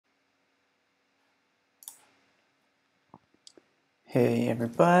Hey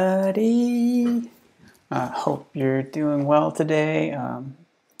everybody, hope you're doing well today.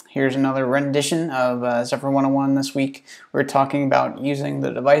 Here's another rendition of Zephyr 101 this week. We're talking about using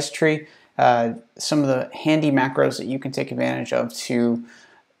the device tree, some of the handy macros that you can take advantage of to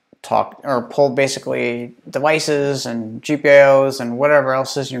talk or pull basically devices and GPIOs and whatever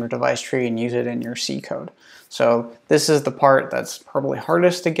else is in your device tree and use it in your C code. So this is the part that's probably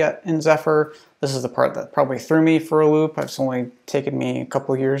hardest to get in Zephyr. This is the part that probably threw me for a loop. It's only taken me a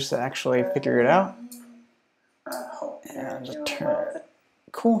couple years to actually figure it out. And just turn it.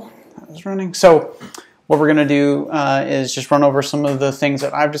 Cool, that was running. So what we're gonna do is just run over some of the things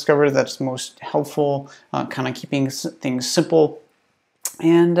that I've discovered that's most helpful, kind of keeping things simple,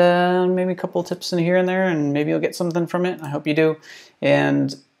 and maybe a couple tips in here and there, and maybe you'll get something from it. I hope you do.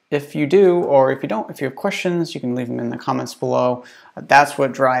 And if you do, or if you don't, if you have questions, you can leave them in the comments below. That's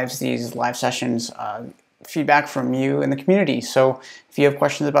what drives these live sessions, feedback from you in the community. So if you have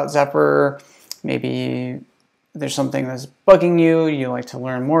questions about Zephyr, maybe there's something that's bugging you, you'd like to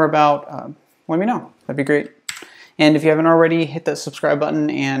learn more about, let me know. That'd be great. And if you haven't already, hit that subscribe button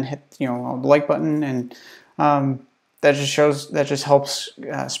and hit the like button, and that just helps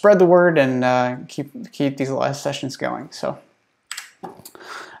spread the word and keep these live sessions going. So.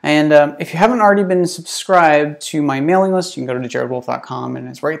 And if you haven't already been subscribed to my mailing list, you can go to jaredwolf.com, and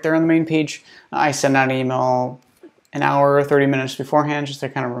it's right there on the main page. I send out an email an hour or 30 minutes beforehand just to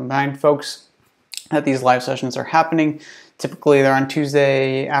kind of remind folks that these live sessions are happening. Typically they're on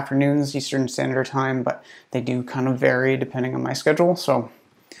Tuesday afternoons Eastern Standard Time, but they do kind of vary depending on my schedule. So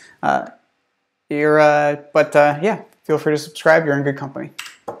yeah, feel free to subscribe. You're in good company.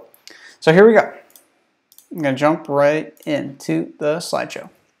 So here we go. I'm going to jump right into the slideshow.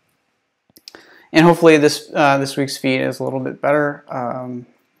 And hopefully this week's feed is a little bit better. I'm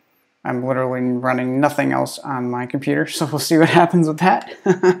literally running nothing else on my computer, so we'll see what happens with that.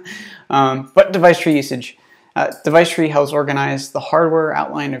 But device tree usage. Device tree helps organize the hardware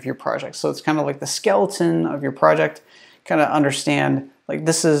outline of your project. So it's kind of like the skeleton of your project. Kind of understand, like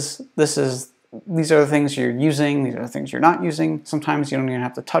these are the things you're using, these are the things you're not using. Sometimes you don't even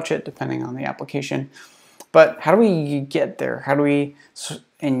have to touch it depending on the application. But how do we get there? How do we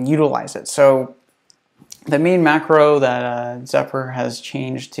utilize it? So the main macro that Zephyr has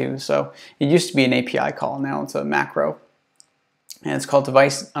changed to, so it used to be an API call, now it's a macro. And it's called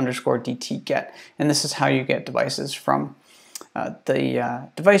device_dt get. And this is how you get devices from the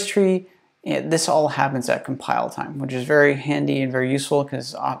device tree. And this all happens at compile time, which is very handy and very useful,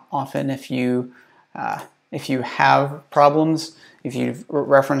 because often if you have problems, if you've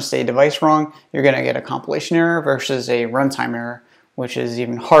referenced a device wrong, you're going to get a compilation error versus a runtime error, which is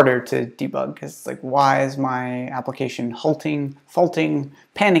even harder to debug, because it's like, why is my application halting, faulting,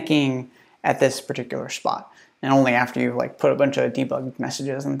 panicking at this particular spot? And only after you like put a bunch of debug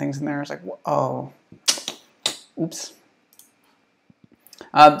messages and things in there, it's like, oh, oops.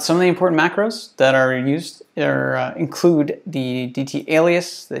 Some of the important macros that are used include the DT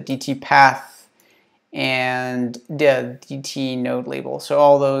alias, the DT path, and the DT node label. So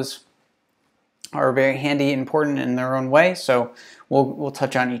all those are very handy and important in their own way, so we'll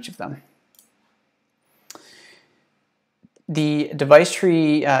touch on each of them. The device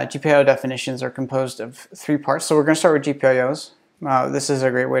tree GPIO definitions are composed of 3 parts. So we're going to start with GPIOs. This is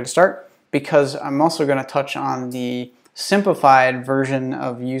a great way to start, because I'm also going to touch on the simplified version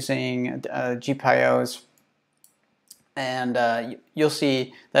of using GPIOs, and you'll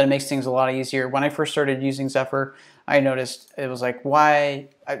see that it makes things a lot easier. When I first started using Zephyr, I noticed it was like, why?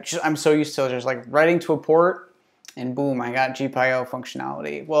 I'm so used to just like writing to a port, and boom, I got GPIO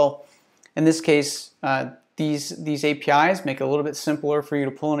functionality. Well, in this case, these APIs make it a little bit simpler for you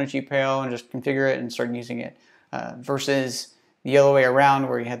to pull in a GPIO and just configure it and start using it, versus the other way around,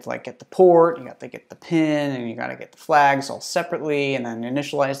 where you had to like get the port, you got to get the pin, and you got to get the flags all separately, and then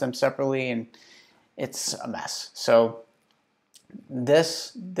initialize them separately, and it's a mess. So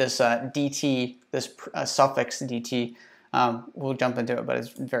this DT, this suffix DT, we'll jump into it, but it's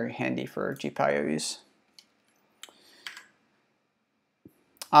very handy for GPIO use.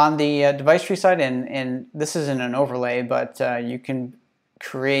 On the device tree side, and this isn't an overlay, but you can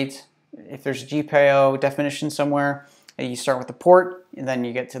create, if there's a GPIO definition somewhere, you start with the port, and then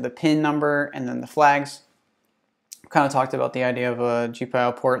you get to the pin number, and then the flags. Kind of talked about the idea of a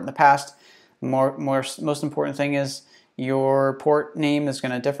GPIO port in the past. Most important thing is your port name is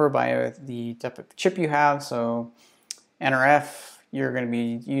going to differ by the type of chip you have. So NRF, you're going to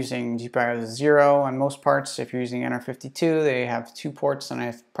be using GPIO 0 on most parts. If you're using NR52, they have 2 ports,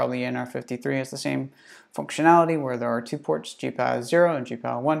 and probably NR53 has the same functionality where there are 2 ports, GPIO 0 and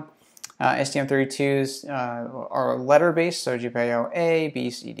GPIO 1. STM32s are letter-based, so GPIO A, B,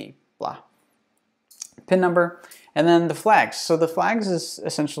 C, D, blah. Pin number, and then the flags. So the flags is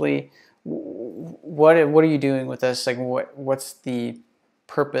essentially what are you doing with this? Like what's the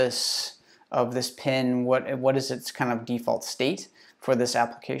purpose of this pin? What is its kind of default state for this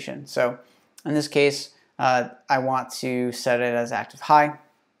application? So in this case, I want to set it as active high,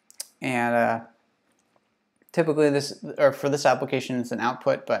 and typically for this application it's an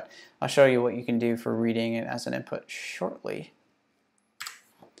output, but I'll show you what you can do for reading it as an input shortly.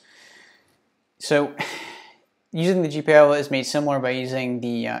 So using the GPIO is made similar by using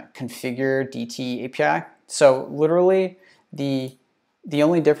the configure DT API. So literally the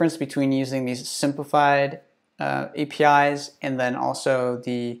only difference between using these simplified APIs and then also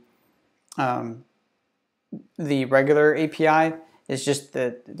the regular API is just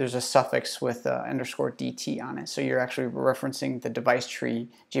that there's a suffix with underscore DT on it. So you're actually referencing the device tree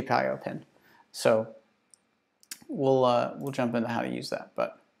GPIO pin. So we'll jump into how to use that,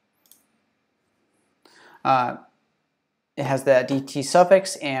 but it has that DT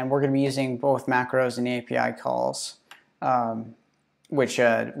suffix, and we're going to be using both macros and API calls, which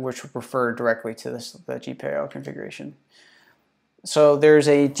will refer directly to the GPIO configuration. So there's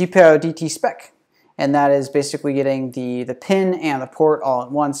a GPIO DT spec, and that is basically getting the pin and the port all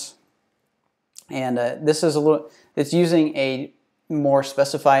at once. And this is it's using a more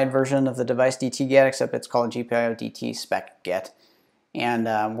specified version of the device DT get, except it's called GPIO DT spec get. And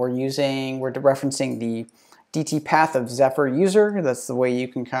we're referencing the DT path of Zephyr user. That's the way you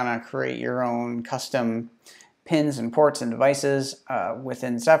can kind of create your own custom pins and ports and devices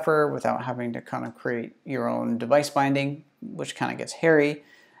within Zephyr without having to kind of create your own device binding, which kind of gets hairy.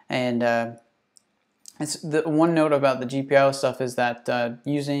 And it's the one note about the GPIO stuff is that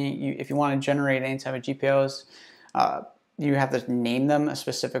if you want to generate any type of GPIOs, you have to name them a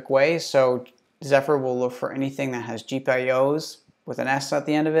specific way. So Zephyr will look for anything that has GPIOs with an S at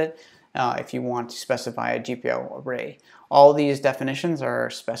the end of it if you want to specify a GPIO array. All these definitions are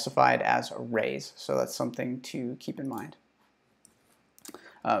specified as arrays, so that's something to keep in mind.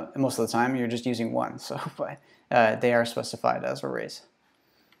 And most of the time you're just using one, so but they are specified as arrays.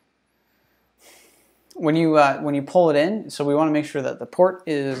 When you pull it in, so we want to make sure that the port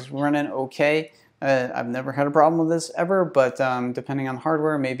is running okay. I've never had a problem with this ever, but depending on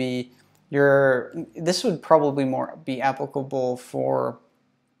hardware, maybe this would probably more be applicable for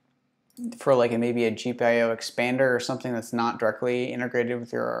like maybe a GPIO expander or something that's not directly integrated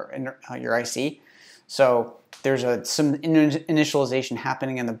with your IC. So there's some initialization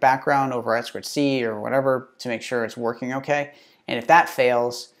happening in the background over I2C or whatever to make sure it's working okay. And if that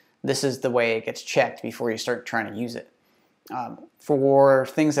fails, this is the way it gets checked before you start trying to use it. For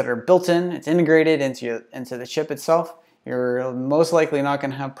things that are built in, it's integrated into the chip itself, you're most likely not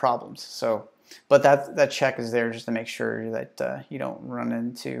going to have problems. So, but that check is there just to make sure that you don't run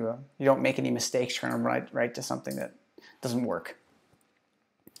into, you don't make any mistakes trying to write to something that doesn't work.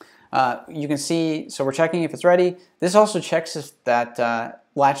 You can see, so we're checking if it's ready. This also checks if that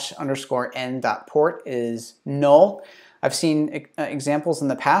latch_n.port is null. I've seen examples in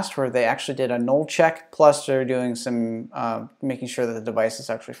the past where they actually did a null check, plus they're doing some making sure that the device is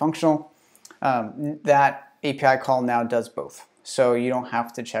actually functional. That API call now does both, so you don't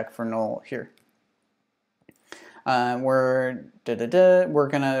have to check for null here. We're running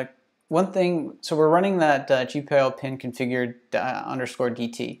that GPIO pin configured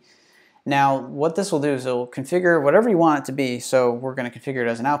 _DT. Now, what this will do is it'll configure whatever you want it to be. So we're going to configure it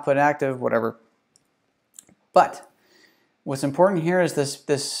as an output active, whatever. But what's important here is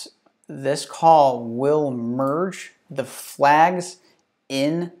this call will merge the flags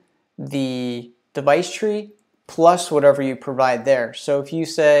in the device tree plus whatever you provide there. So if you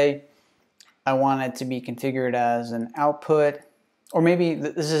say, I want it to be configured as an output, or maybe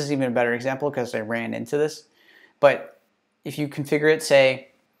this is even a better example because I ran into this, but if you configure it, say,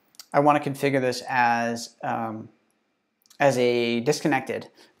 I want to configure this as a disconnected,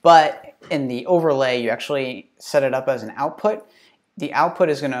 but in the overlay you actually set it up as an output, the output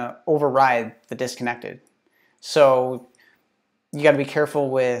is going to override the disconnected. So you got to be careful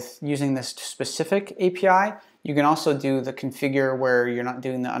with using this specific API. You can also do the configure where you're not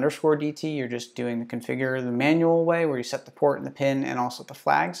doing the _DT, you're just doing the configure the manual way where you set the port and the pin and also the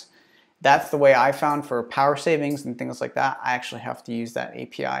flags. That's the way I found for power savings and things like that. I actually have to use that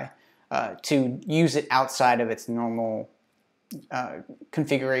API to use it outside of its normal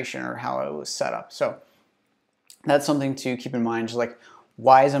configuration or how it was set up. So that's something to keep in mind. Just like,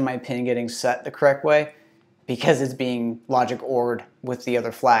 why isn't my pin getting set the correct way? Because it's being logic OR'd with the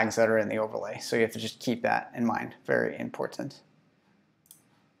other flags that are in the overlay. So you have to just keep that in mind. Very important.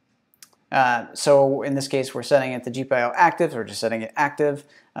 So in this case, we're setting it the GPIO active, so we're just setting it active.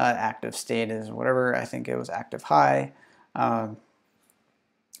 Active state is whatever, I think it was active high.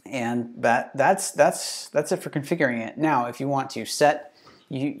 And that's it for configuring it. Now, if you want to set,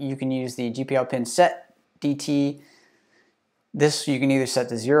 you can use the GPIO pin set DT. This you can either set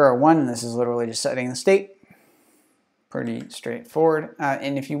to 0 or 1, and this is literally just setting the state. Pretty straightforward.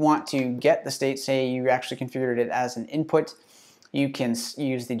 And if you want to get the state, say you actually configured it as an input, you can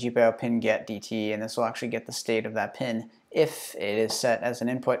use the GPIO pin get DT, and this will actually get the state of that pin if it is set as an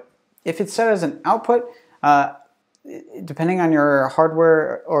input. If it's set as an output, depending on your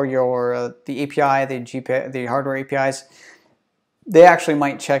hardware or your the API, the hardware APIs, they actually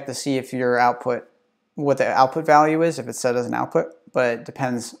might check to see if your output, what the output value is, if it's set as an output, but it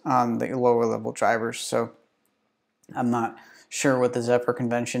depends on the lower level drivers. So I'm not sure what the Zephyr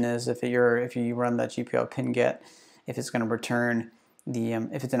convention is if you run that GPIO pin get, if it's going to return the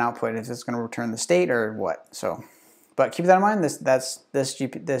if it's an output, if it's going to return the state or what. So, but keep that in mind. This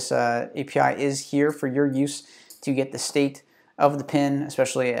API is here for your use to get the state of the pin,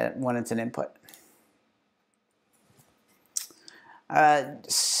 especially when it's an input.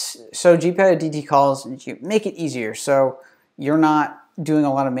 So GPIO DT calls make it easier. So you're not doing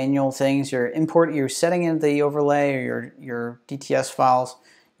a lot of manual things. You're setting in the overlay or your DTS files.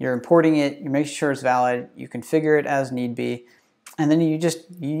 You're importing it. You make sure it's valid. You configure it as need be, and then you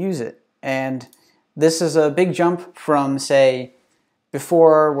use it. And this is a big jump from, say,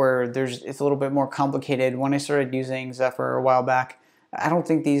 before, where it's a little bit more complicated. When I started using Zephyr a while back, I don't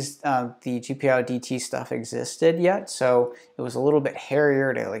think the GPIO DT stuff existed yet, so it was a little bit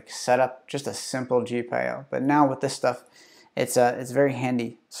hairier to like set up just a simple GPIO. But now with this stuff, it's very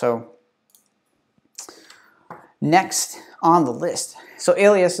handy. So next on the list, so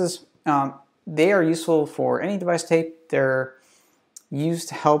aliases, they are useful for any device type. They're used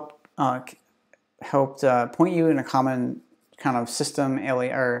to help point you in a common kind of system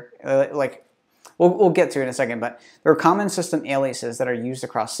like we'll get to it in a second, but there are common system aliases that are used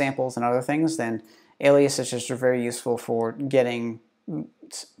across samples and other things. Then aliases just are very useful for getting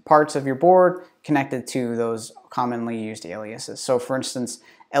parts of your board connected to those commonly used aliases. So for instance,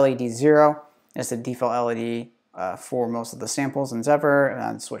 LED0 is the default LED for most of the samples in Zephyr,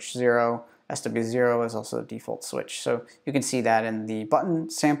 and switch 0, SW0 is also a default switch. So you can see that in the button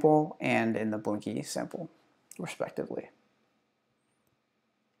sample and in the blinky sample, respectively.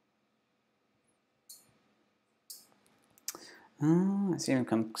 I see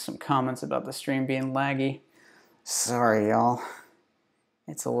some comments about the stream being laggy. Sorry, y'all.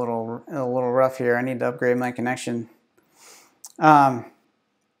 It's a little rough here. I need to upgrade my connection.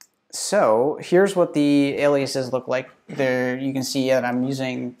 So here's what the aliases look like. There you can see that I'm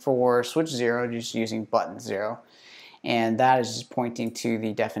using for switch 0, just using button 0. And that is just pointing to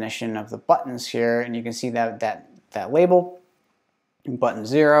the definition of the buttons here. And you can see that label, button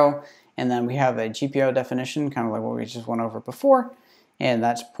 0. And then we have a GPIO definition, kind of like what we just went over before. And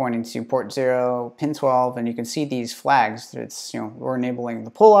that's pointing to port 0, pin 12. And you can see these flags. It's, we're enabling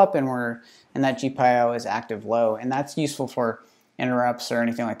the pull up, and that GPIO is active low. And that's useful for interrupts or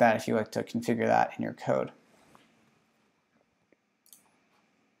anything like that if you like to configure that in your code.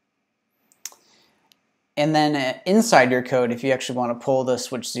 And then inside your code, if you actually want to pull the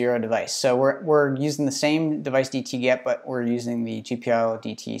switch 0 device. So we're using the same device DT get, but we're using the GPIO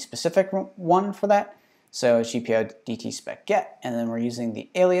DT specific one for that. So it's GPIO DT spec get, and then we're using the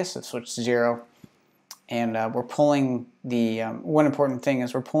alias of switch 0. And we're pulling the, one important thing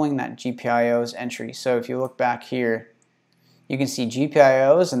is we're pulling that GPIO's entry. So if you look back here, you can see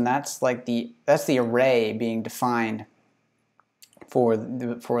GPIOs, and that's like that's the array being defined for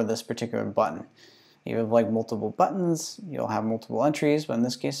this particular button. You have like multiple buttons, you'll have multiple entries, but in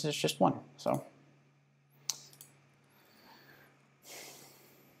this case it's just one.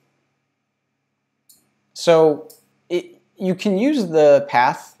 So you can use the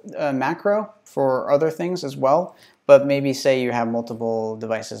path macro for other things as well, but maybe say you have multiple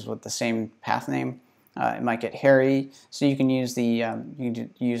devices with the same path name. It might get hairy, so you can use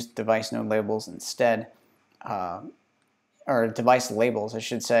use device node labels instead, or device labels, I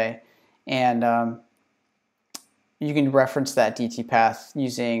should say, and you can reference that DT path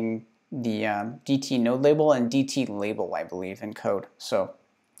using the DT node label and DT label, I believe, in code. So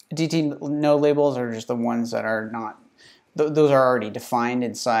DT node labels are just the ones that are not, those are already defined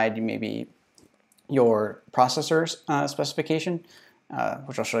inside maybe your processor's specification,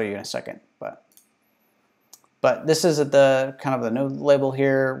 which I'll show you in a second. But this is at the kind of the node label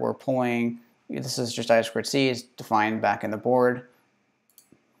here. We're pulling, this is just I2C, it's defined back in the board.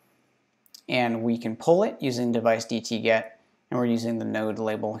 And we can pull it using device DT get, and we're using the node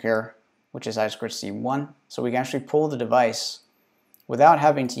label here. which is I2C1. So we can actually pull the device without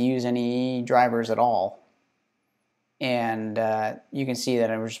having to use any drivers at all. And you can see that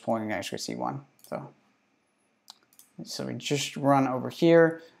I'm just pulling I2C1. So we just run over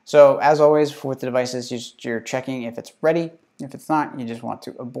here. So as always with the devices, you're checking if it's ready. If it's not, you just want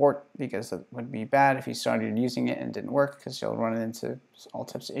to abort, because that would be bad if you started using it and it didn't work, because you'll run into all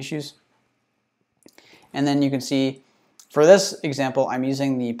types of issues. And then you can see, for this example, I'm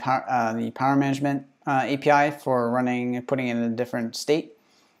using the power management API for putting it in a different state.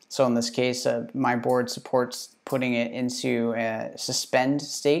 So in this case, my board supports putting it into a suspend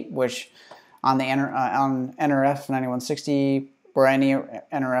state, which on the on NRF 9160 or any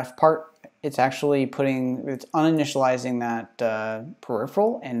NRF part, it's actually it's uninitializing that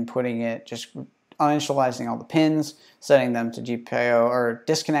peripheral and just uninitializing all the pins, setting them to GPIO or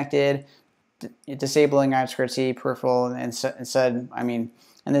disconnected, disabling I2C peripheral, and instead, I mean,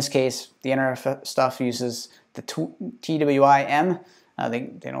 in this case, the NRF stuff uses the TWIM.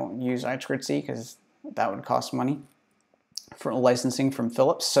 They don't use I2C because that would cost money for licensing from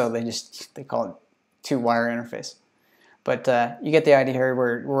Philips, so they call it two-wire interface. But you get the idea here.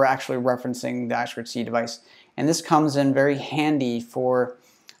 We're actually referencing the I2C device, and this comes in very handy for.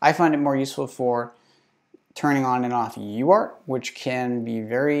 I find it more useful for turning on and off UART, which can be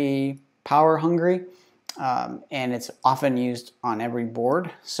very power hungry, and it's often used on every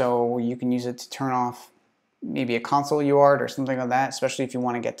board. So you can use it to turn off maybe a console UART or something like that, especially if you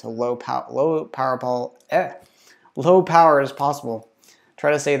want to get to low power as possible. Try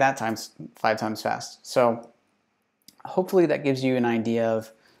to say that 5 times fast. So hopefully that gives you an idea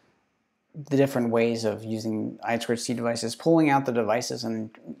of the different ways of using I2C devices, pulling out the devices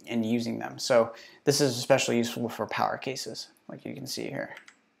and using them. So this is especially useful for power cases, like you can see here.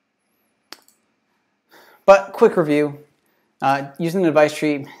 But quick review, using the device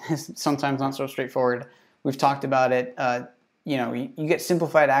tree is sometimes not so straightforward. We've talked about it. You get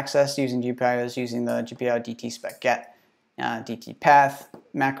simplified access using GPIOs, using the GPIO DT spec get, DT path,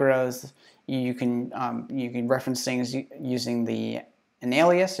 macros. You can reference things using an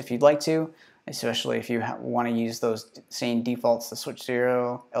alias if you'd like to, especially if you want to use those same defaults, the switch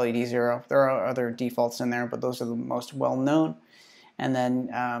 0, LED 0. There are other defaults in there, but those are the most well known. And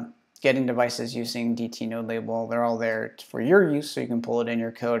then getting devices using DT node label, they're all there for your use, so you can pull it in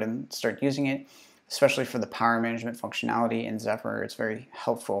your code and start using it, especially for the power management functionality in Zephyr. It's very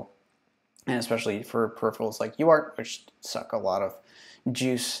helpful, and especially for peripherals like UART, which suck a lot of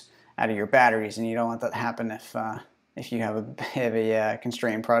juice out of your batteries, and you don't want that to happen if you have a bit of a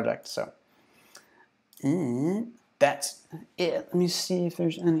constrained project. So that's it. Let me see if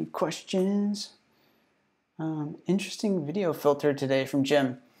there's any questions. Interesting video filter today from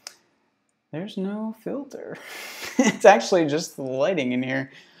Jim. There's no filter. It's actually just the lighting in here,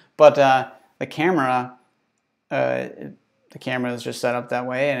 but the camera is just set up that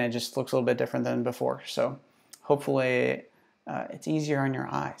way, and it just looks a little bit different than before. So hopefully it's easier on your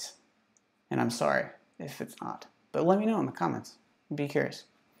eyes. And I'm sorry if it's not, but let me know in the comments. Be curious.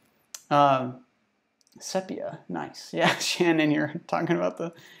 Sepia, nice. Yeah, Shannon, you're talking about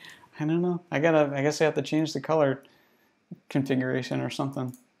I don't know. I guess I have to change the color configuration or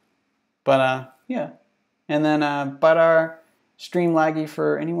something. But yeah, and then but our stream laggy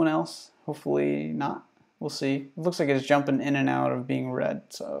for anyone else? Hopefully not. We'll see. It looks like it's jumping in and out of being red,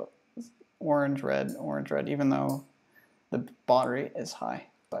 so orange, red, even though the baud rate is high.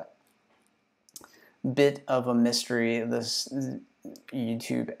 But bit of a mystery, this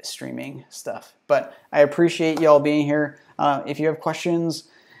YouTube streaming stuff. But I appreciate y'all being here. If you have questions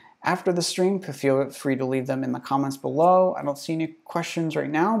after the stream, feel free to leave them in the comments below. I don't see any questions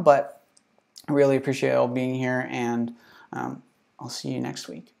right now, but I really appreciate y'all being here, and I'll see you next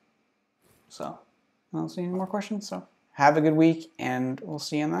week. So I don't see any more questions, so have a good week, and we'll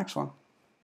see you in the next one.